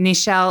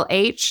 Nichelle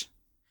H.,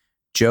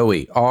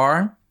 Joey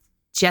R.,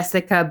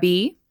 Jessica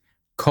B.,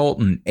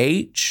 Colton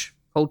H.,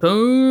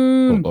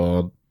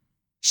 Colton,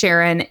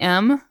 Sharon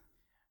M.,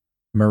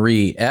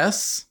 Marie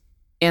S.,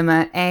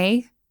 Emma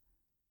A.,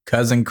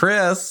 Cousin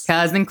Chris,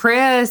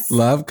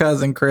 love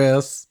Cousin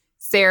Chris,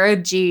 Sarah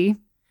G.,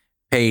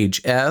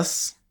 Paige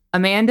S.,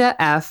 Amanda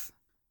F.,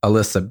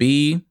 Alyssa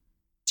B.,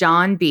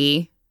 John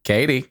B.,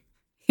 Katie.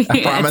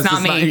 I promise it's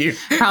not me. you.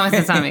 Promise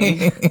it's not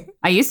me.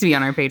 I used to be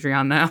on our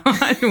Patreon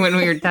though when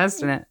we were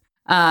testing it.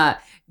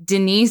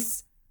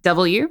 Denise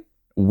W.,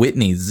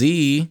 Whitney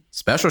Z.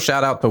 Special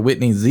shout out to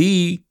Whitney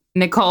Z.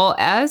 Nicole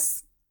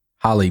S.,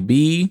 Holly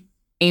B.,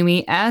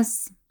 Amy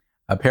S.,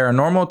 A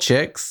Paranormal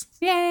Chicks,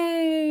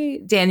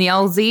 yay,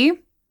 Danielle Z.,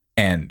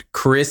 and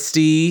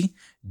Christy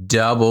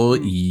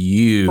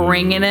W.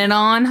 Bringing it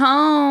on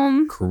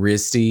home.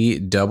 Christy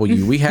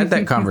W. We had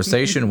that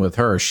conversation with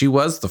her. She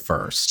was the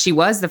first. She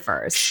was the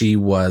first. She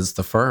was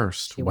the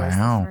first.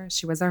 Wow.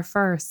 She was our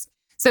first.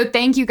 So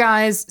thank you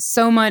guys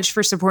so much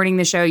for supporting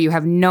the show. You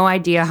have no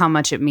idea how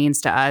much it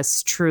means to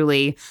us,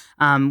 truly.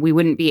 We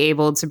wouldn't be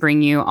able to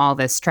bring you all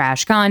this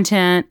trash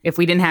content if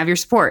we didn't have your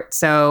support.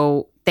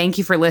 So thank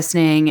you for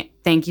listening.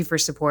 Thank you for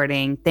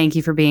supporting. Thank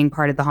you for being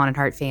part of the Haunted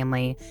Heart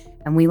family.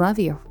 And we love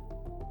you.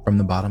 From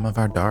the bottom of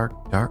our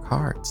dark, dark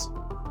hearts.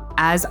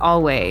 As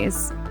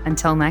always,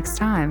 until next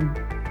time,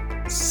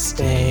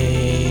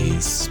 stay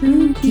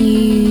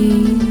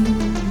spooky.